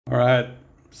All right,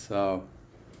 so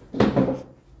a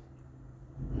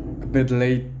bit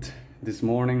late this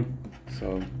morning,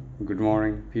 so good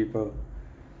morning, people.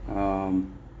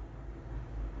 Um,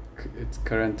 its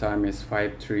current time is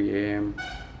 5:03 a.m.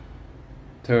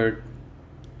 Third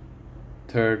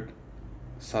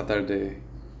Saturday,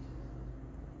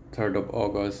 3rd of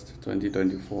August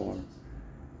 2024,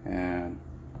 and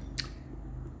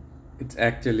it's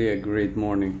actually a great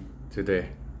morning today.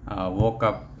 I woke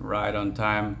up right on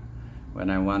time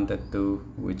when I wanted to,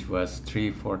 which was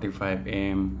 3:45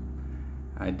 a.m.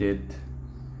 I did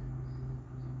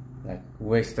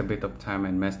waste a bit of time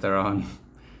and messed around,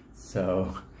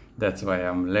 so that's why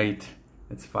I'm late.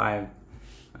 It's 5,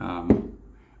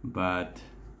 but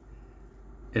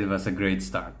it was a great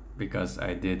start because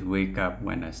I did wake up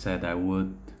when I said I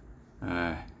would,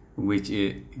 which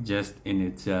just in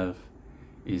itself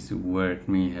is worth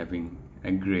me having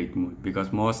a great mood,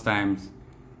 because most times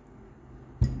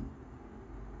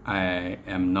I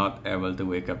am not able to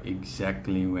wake up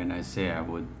exactly when I say I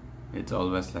would. It's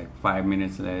always like 5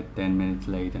 minutes late, 10 minutes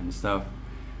late and stuff.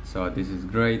 So this is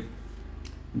great,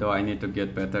 though I need to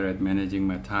get better at managing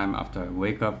my time after I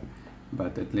wake up,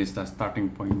 but at least the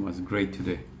starting point was great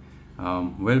today.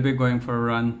 We'll be going for a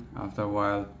run after a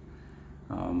while,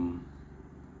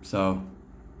 so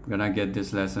I'm gonna get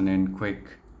this lesson in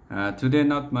quick. Today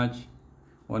not much,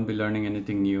 won't be learning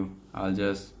anything new. I'll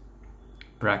just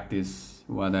practice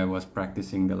what I was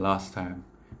practicing the last time,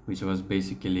 which was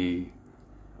basically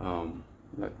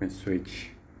let me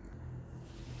switch.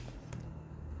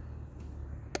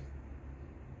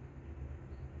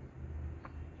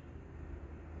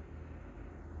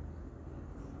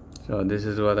 So this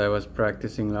is what I was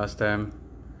practicing last time,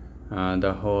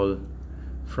 the whole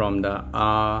from the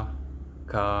A,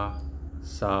 Ka,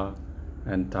 Sa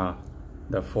and Ta,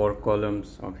 the 4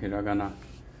 columns of Hiragana.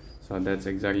 So that's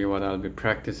exactly what I'll be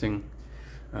practicing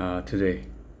today.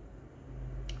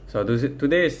 So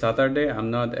today is Saturday. I'm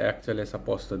not actually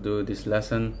supposed to do this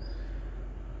lesson,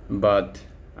 but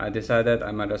I decided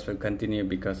I might as well continue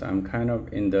because I'm kind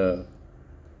of in the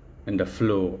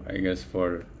flow, I guess,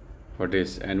 for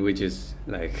this, and which is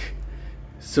like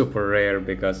super rare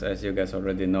because, as you guys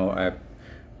already know, I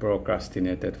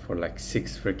procrastinated for like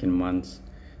 6 freaking months.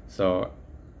 So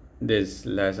this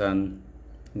lesson,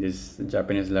 this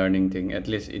Japanese learning thing, at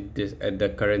least at the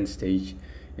current stage,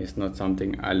 is not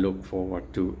something I look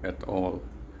forward to at all.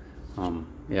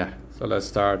 Yeah, so let's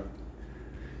start.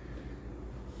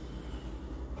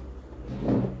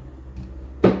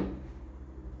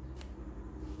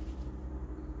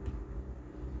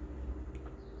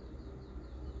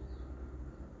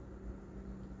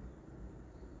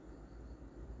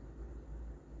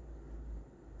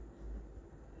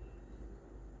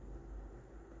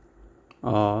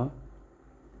 A,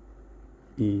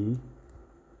 I,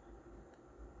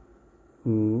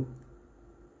 U,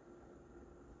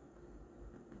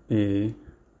 E,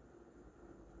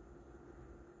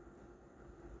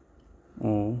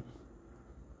 O,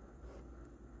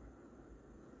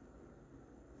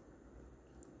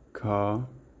 Ka,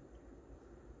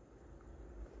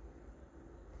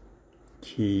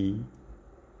 Ki,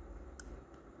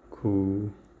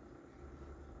 Ku,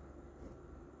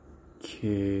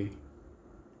 Ke,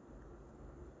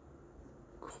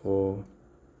 Ko,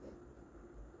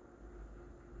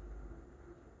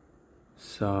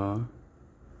 Sa,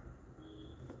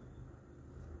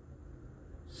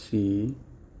 Si,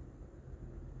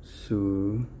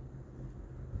 Su,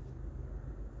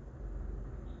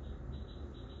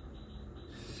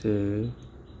 Se,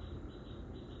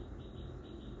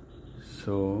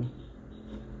 So,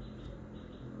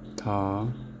 Ta,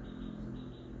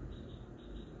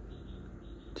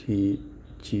 Ti,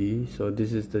 Chi. So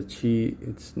this is the Chi.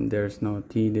 There's no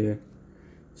T there.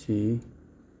 Chi,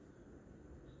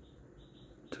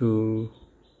 Tu,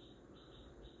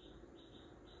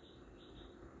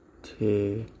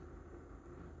 Te,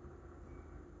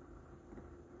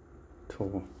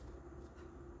 To.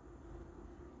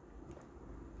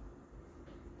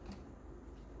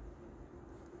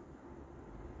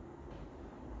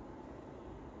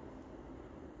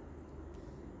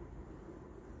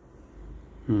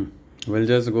 We'll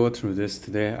just go through this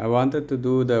today. I wanted to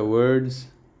do the words.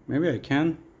 Maybe I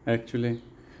can actually.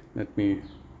 Let me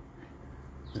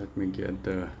get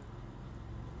the.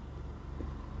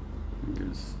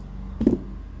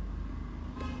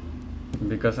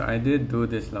 Because I did do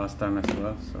this last time as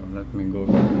well. So let me go.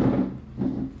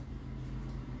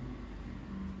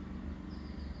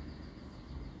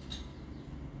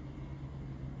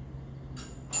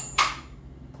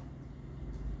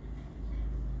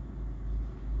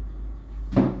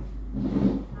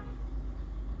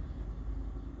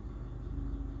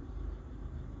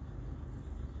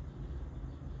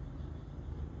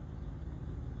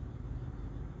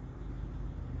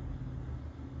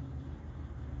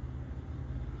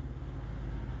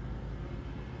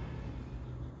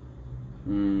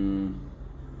 Mm.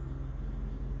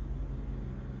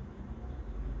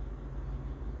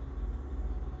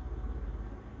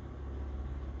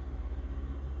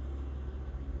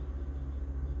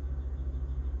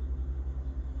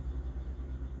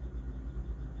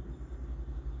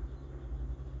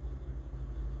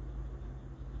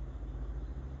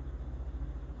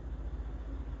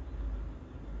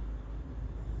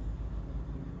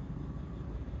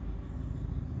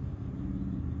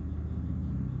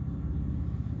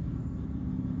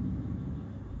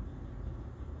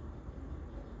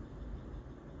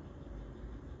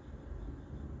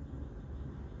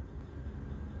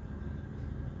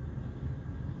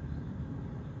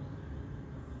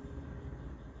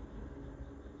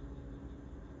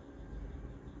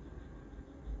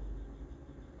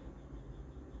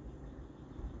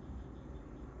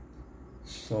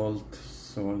 Salt.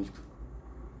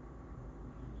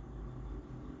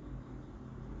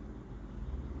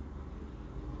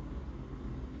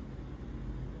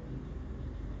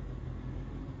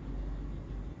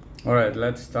 All right,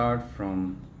 let's start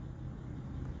from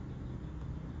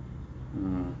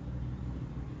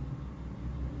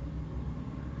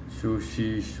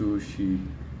sushi.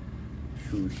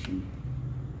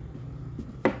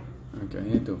 Okay, I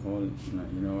need to hold. No,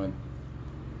 you know what?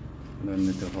 I don't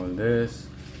need to hold this.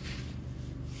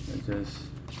 I just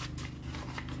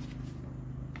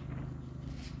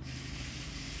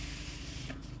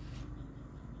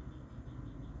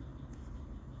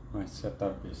my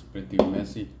setup is pretty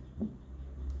messy.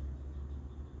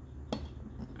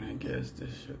 I guess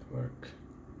this should work.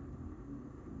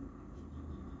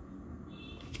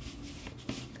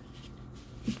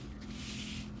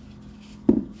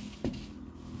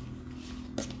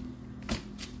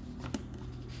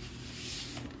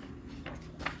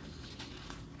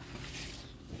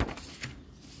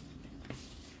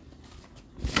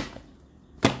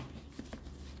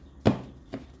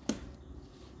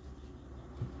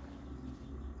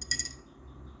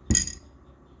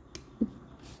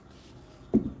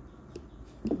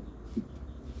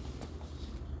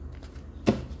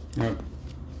 Yep.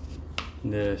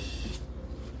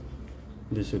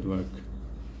 This should work.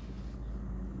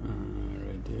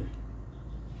 Right there.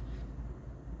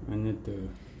 I need to.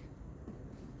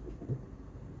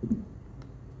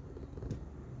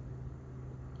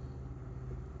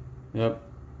 Yep.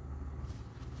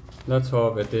 Let's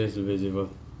hope it is visible.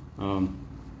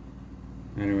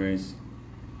 Anyways.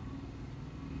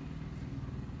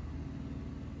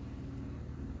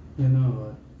 You know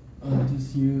what? I'll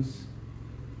just use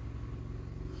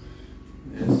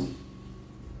this.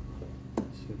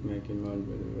 Should make it more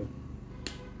visible.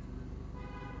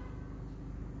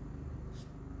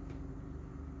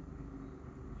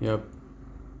 Yep,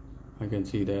 I can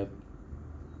see that.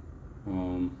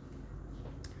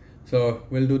 So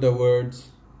we'll do the words.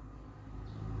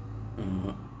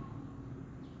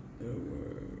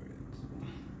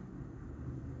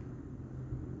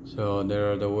 So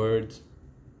there are the words.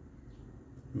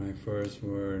 My first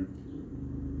word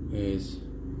is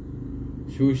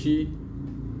sushi.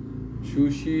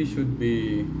 Sushi should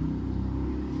be,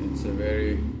 it's a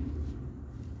very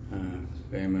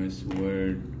famous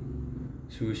word.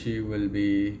 Sushi will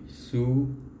be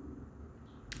su.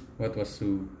 What was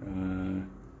su?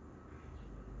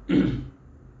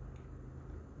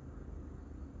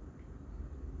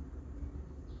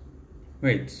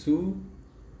 Wait, su?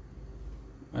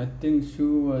 I think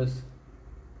su was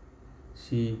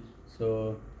she.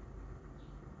 So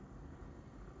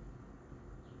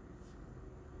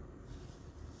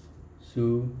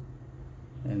su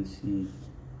and she.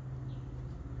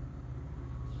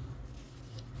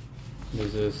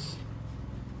 This is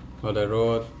what I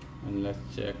wrote, and let's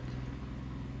check.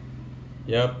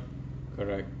 Yep,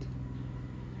 correct.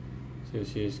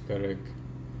 Sushi is correct.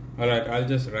 Alright, I'll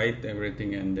just write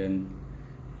everything and then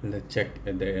let's check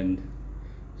at the end.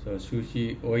 So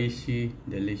sushi, oishi,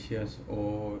 delicious,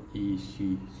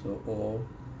 oishi. So o.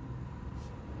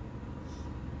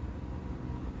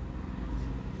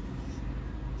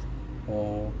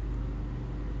 O.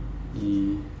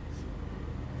 I.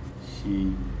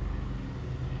 Shi.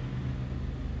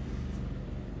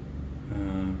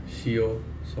 Shio,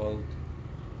 salt.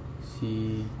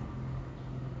 Si.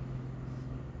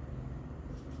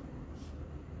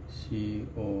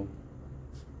 O.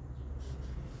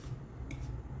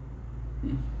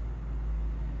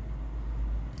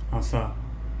 Asa.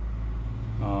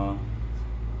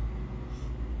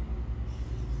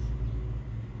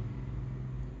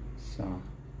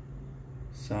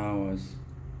 Sa was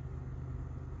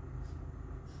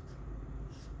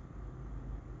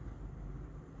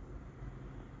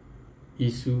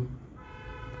isu,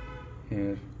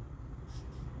 hair.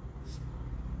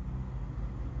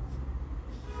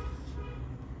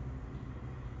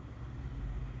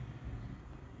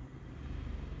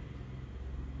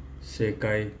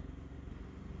 Sekai.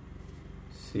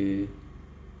 Se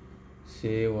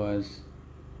was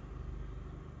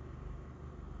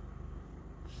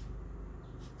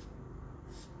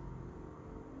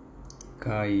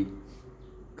Kai.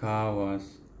 Ka was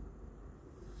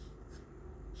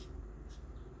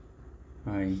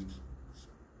I.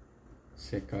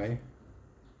 Sekai.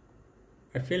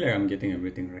 I feel like I'm getting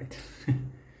everything right.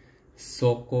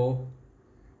 Soko.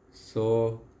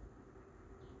 So.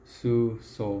 Su.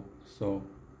 So.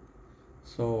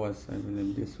 So was, I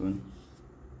believe, this one.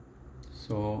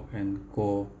 So and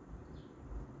ko.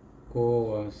 Ko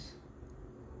was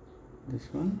this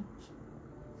one.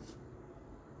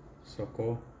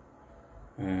 Soko.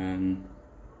 And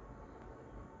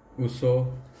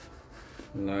uso,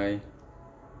 lie.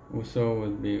 Uso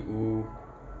would be u.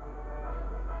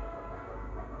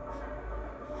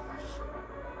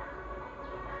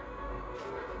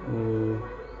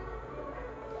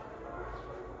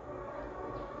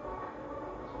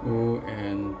 U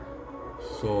and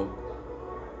so.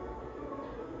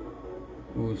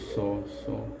 Uso,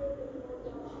 so.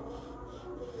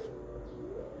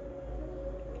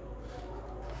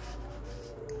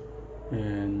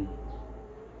 And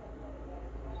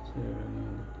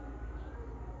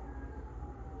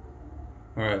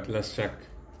all right, let's check.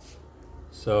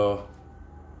 So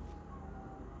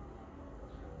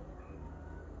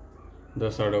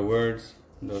those are the words.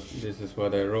 This is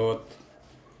what I wrote.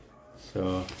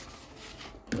 So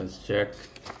let's check.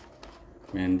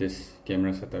 Man, this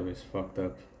camera setup is fucked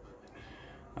up.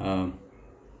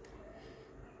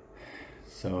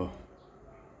 So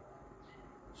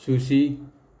sushi.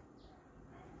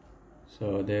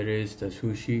 So there is the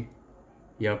sushi.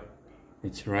 Yup,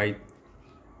 it's right.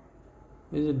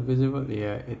 Is it visible?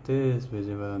 Yeah, it is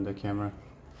visible on the camera.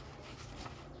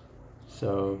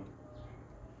 So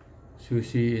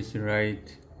sushi is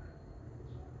right.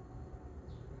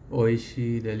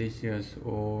 Oishi, delicious.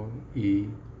 Oishi.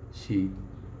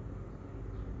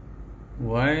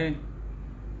 Why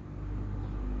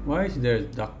is there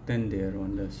dakten there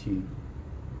on the shi?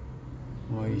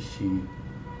 Oishi.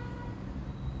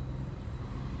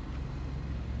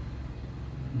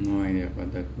 No idea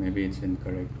about that. Maybe it's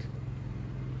incorrect.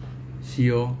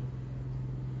 Shio.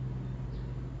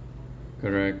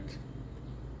 Correct.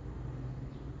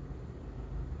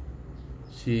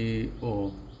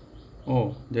 Shio.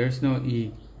 Oh, there's no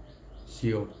e.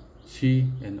 Shio. Shi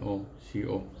and o.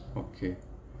 Shio. Okay.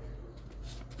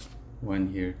 One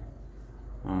here.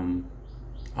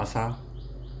 Asa.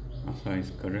 Asa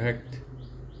is correct.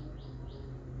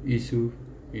 Isu.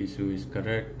 Isu is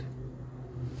correct.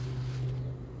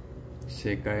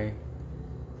 Sekai.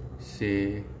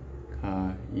 Sekai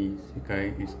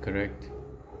is correct.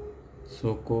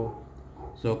 Soko.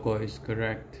 Soko is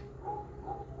correct.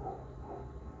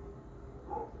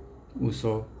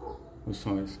 Uso.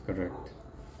 Uso is correct.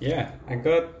 Yeah, I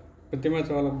got pretty much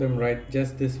all of them right.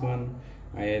 Just this one,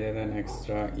 I added an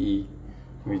extra E,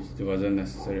 which wasn't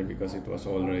necessary because it was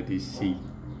already C.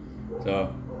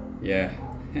 So, yeah.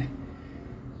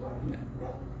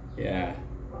 Yeah.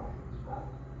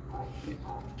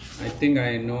 I think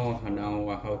I know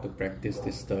now how to practice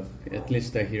this stuff. At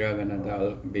least the hiragana,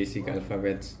 the basic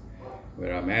alphabets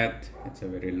where I'm at. It's a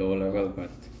very low level,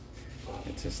 but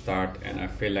it's a start, and I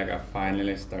feel like I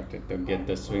finally started to get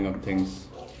the swing of things,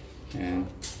 and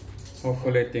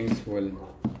hopefully things will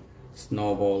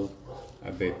snowball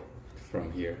a bit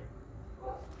from here.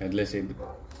 At least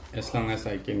as long as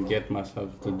I can get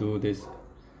myself to do this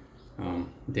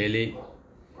daily,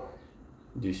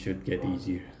 this should get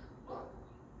easier.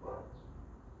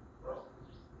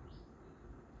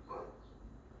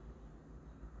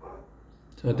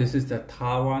 So this is the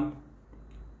ta one.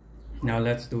 Now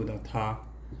let's do the ta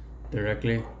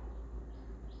directly.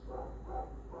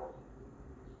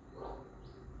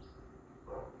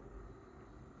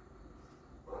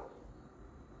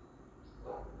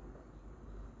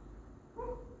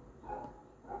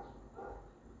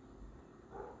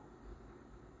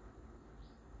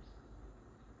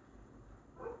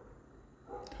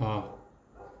 Ta,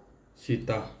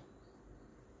 Sita.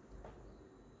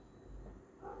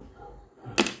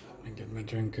 Let me get my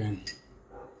drink in.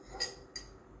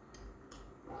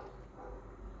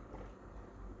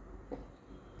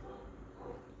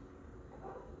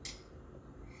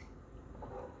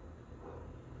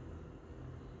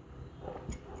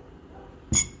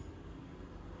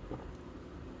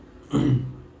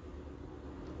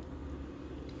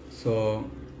 So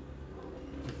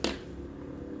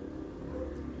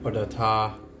for the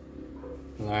ta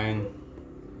line,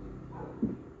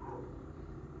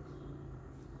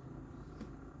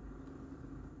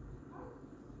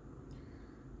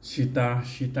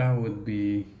 Shita would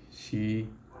be she,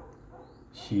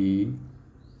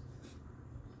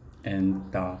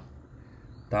 and ta.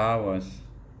 Ta was,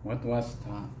 what was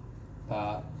ta?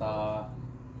 Ta.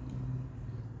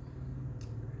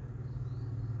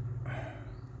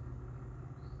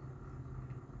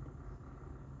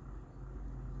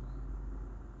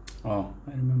 Oh,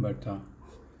 I remember ta.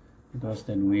 It was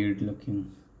that weird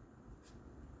looking.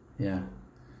 Yeah,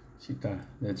 Shita,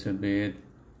 that should be it.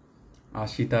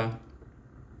 Ashita.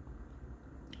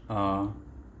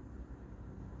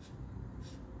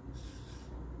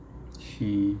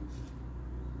 She.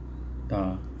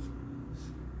 Ta.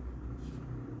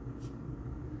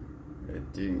 I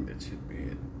think that should be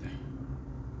it.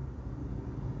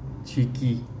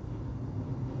 Cheeky.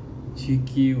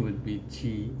 Cheeky would be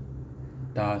chi.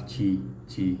 Ta, chi.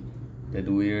 That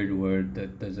weird word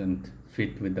that doesn't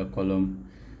fit with the column.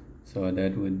 So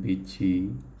that would be chi.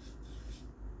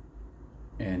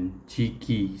 And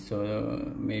cheeky.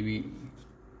 So maybe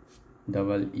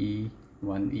double E,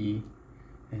 one E,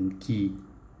 and ki.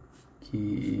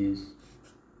 Ki is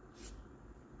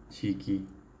cheeky.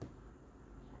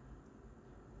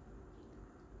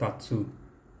 Tatsu,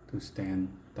 to stand.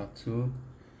 Tatsu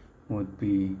would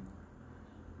be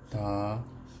tat.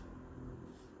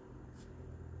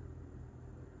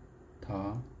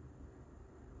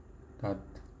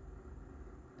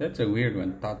 That's a weird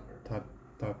one.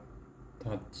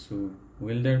 Tatsu.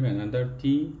 Will there be another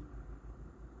T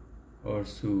or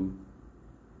su?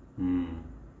 I'm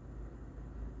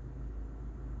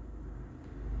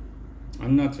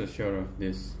not so sure of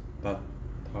this.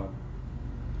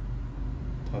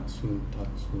 Tatsu.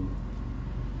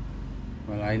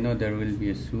 Well, I know there will be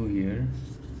a su here,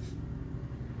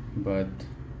 but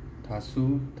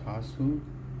tasu,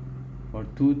 or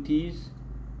two T's.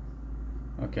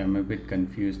 Okay, I'm a bit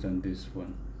confused on this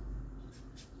one,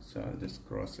 so I'll just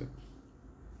cross it.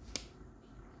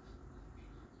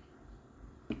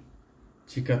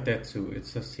 Chikatetsu,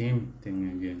 it's the same thing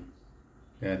again.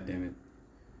 God damn it.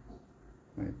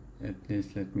 Right, at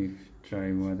least let me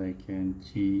try what I can.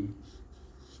 Chi,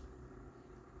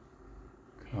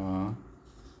 ka,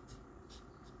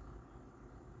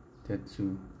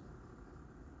 tetsu.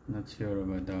 Not sure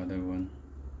about the other one.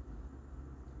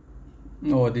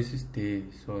 Oh, this is te,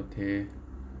 so te.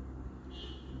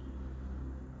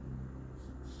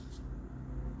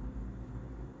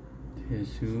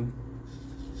 Tesu.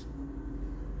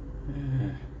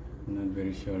 I'm not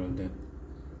very sure of that.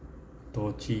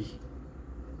 Tochi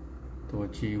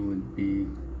would be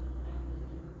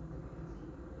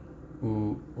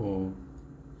u-o,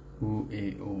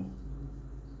 u-a-o,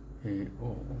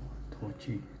 a-o,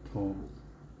 tochi, to,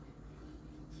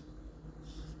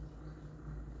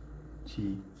 chi.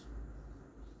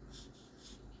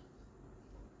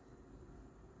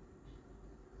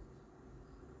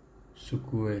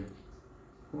 Sukue.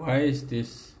 Why is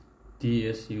this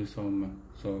TSU so much?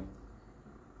 So,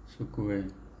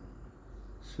 sukue.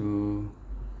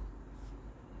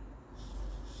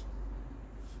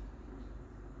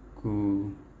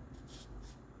 Ku,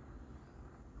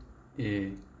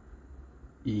 e,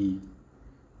 e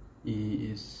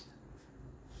is,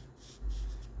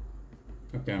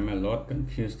 okay, I'm a lot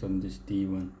confused on this D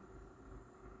one.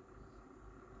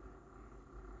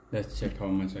 Let's check how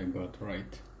much I got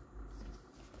right.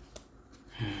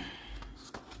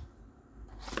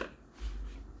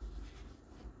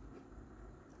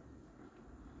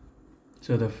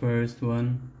 So the first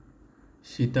one,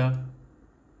 Shita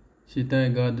I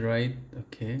got right,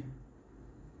 okay.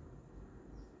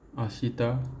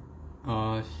 Ashita,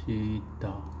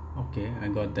 okay, I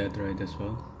got that right as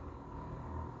well.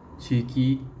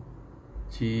 Cheeky,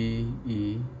 cheeky,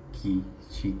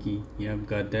 yep,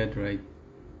 got that right.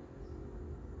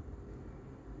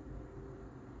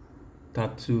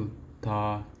 Tatsu,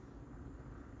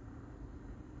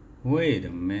 wait a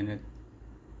minute,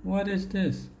 what is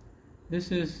this?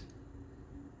 This is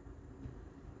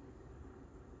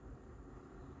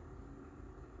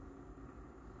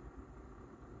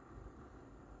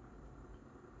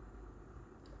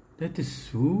that is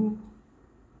su?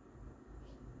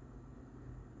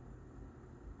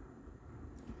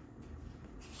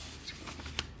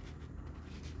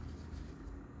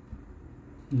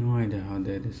 No idea how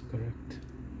that is correct.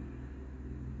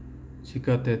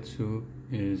 Chikatetsu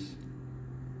is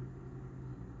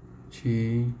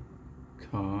chi,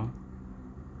 ka,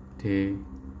 te.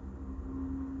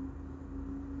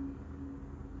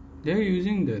 They're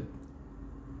using that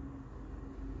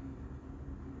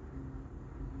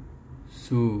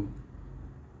su.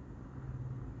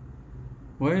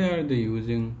 Why are they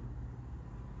using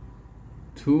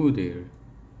tu there?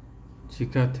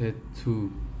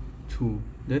 Chikatetsu. 2.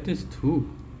 That is 2.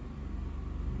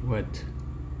 What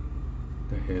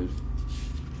the hell?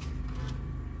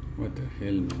 What the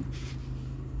hell, man?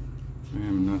 I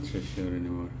am not so sure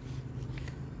anymore.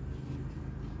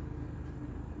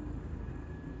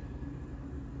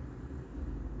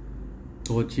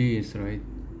 Tochi is right.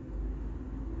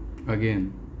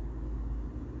 Again.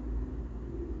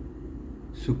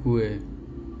 Sukue.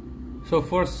 So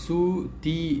for su,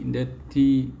 T, that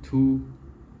T, 2.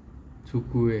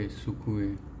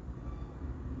 Sukue.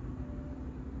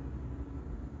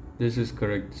 This is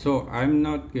correct. So I'm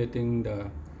not getting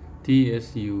the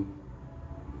TSU.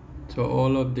 So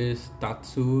all of this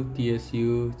Tatsu,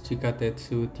 TSU,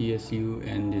 Chikatetsu, TSU,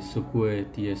 and the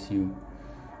Sukue, TSU.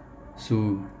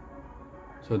 Su.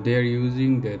 So they're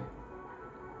using that.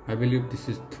 I believe this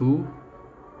is 2.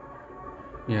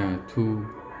 Yeah, 2.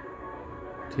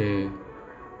 Te.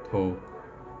 To.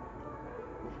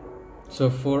 So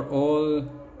for all,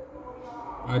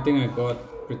 I think I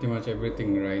got pretty much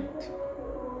everything right,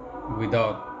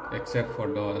 without, except for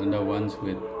the ones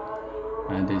with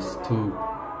this 2.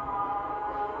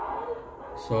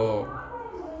 So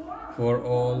for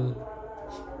all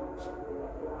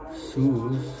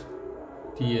Su's,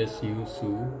 TSU,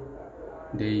 Su,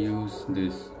 they use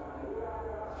this.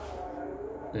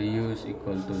 They use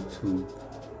equal to 2.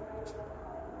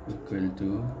 Equal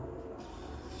to,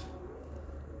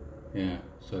 yeah,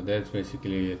 so that's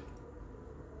basically it.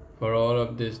 For all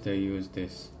of this they use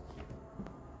this.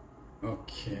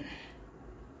 Okay,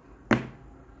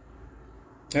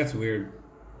 that's weird.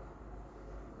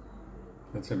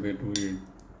 That's a bit weird.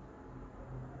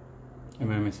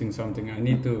 Am I missing something? I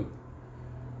need to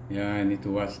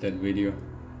watch that video,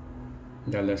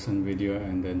 the lesson video,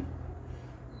 and then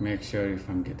make sure if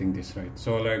I'm getting this right.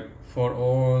 So like for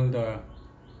all the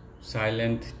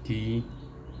silent T,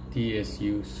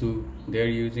 TSU, Su, they're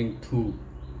using 2.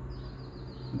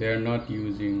 They're not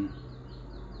using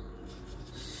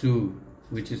Su,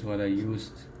 which is what I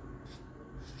used,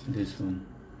 this one.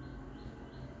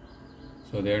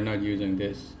 So they're not using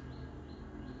this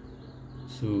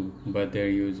Su, but they're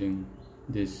using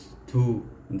this 2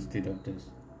 instead of this.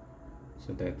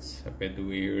 So that's a bit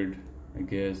weird, I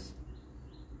guess.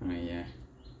 Yeah.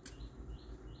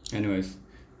 Anyways,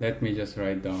 let me just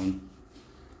write down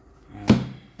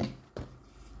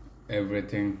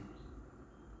everything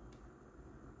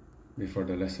before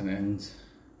the lesson ends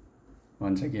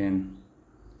once again,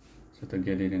 so to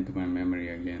get it into my memory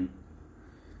again.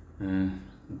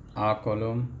 A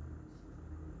column,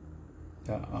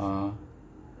 the A,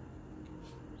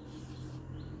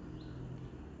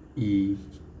 E,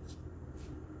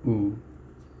 U,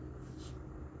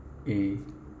 A,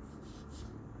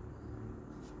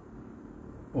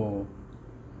 O,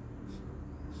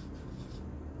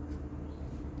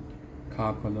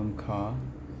 Ka column, Ka,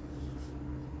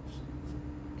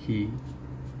 Ki,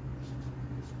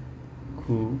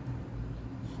 Ku,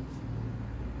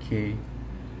 Ke,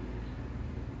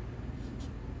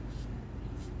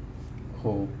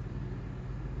 Ko,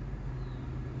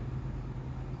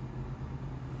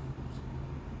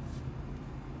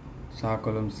 Sa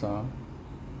column, Sa,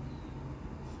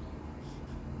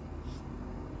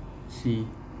 Si,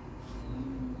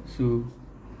 Su,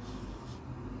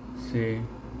 Se,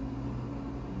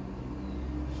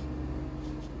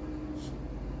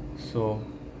 So,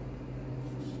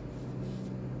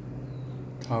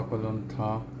 Tha column,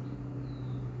 Tha,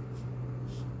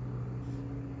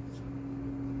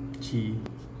 Chi,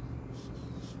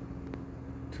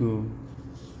 Tu,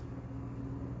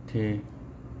 Te,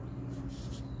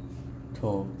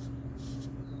 To.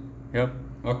 Yep,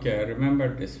 okay, I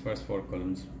remember this first 4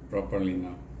 columns properly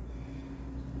now.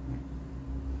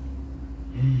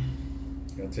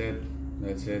 That's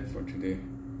it for today.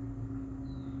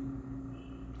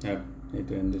 Yep, need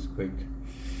to end this quick.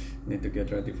 Need to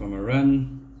get ready for my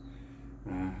run.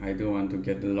 I do want to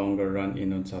get the longer run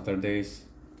in on Saturdays.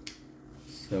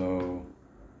 So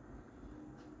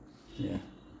yeah,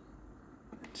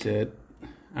 that's it.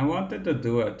 I wanted to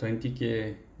do a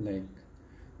 20k, like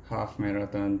half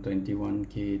marathon,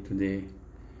 21k today,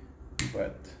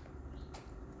 but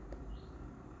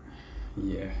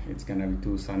yeah, it's gonna be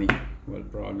too sunny. We'll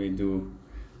probably do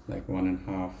like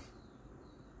 1.5,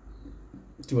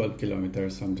 12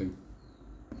 kilometers something.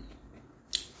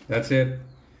 That's it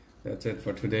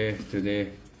for today.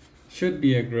 Today should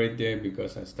be a great day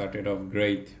because I started off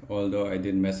great, although I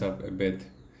did mess up a bit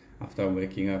after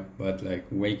waking up, but like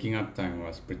waking up time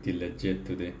was pretty legit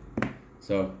today.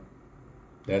 So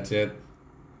that's it.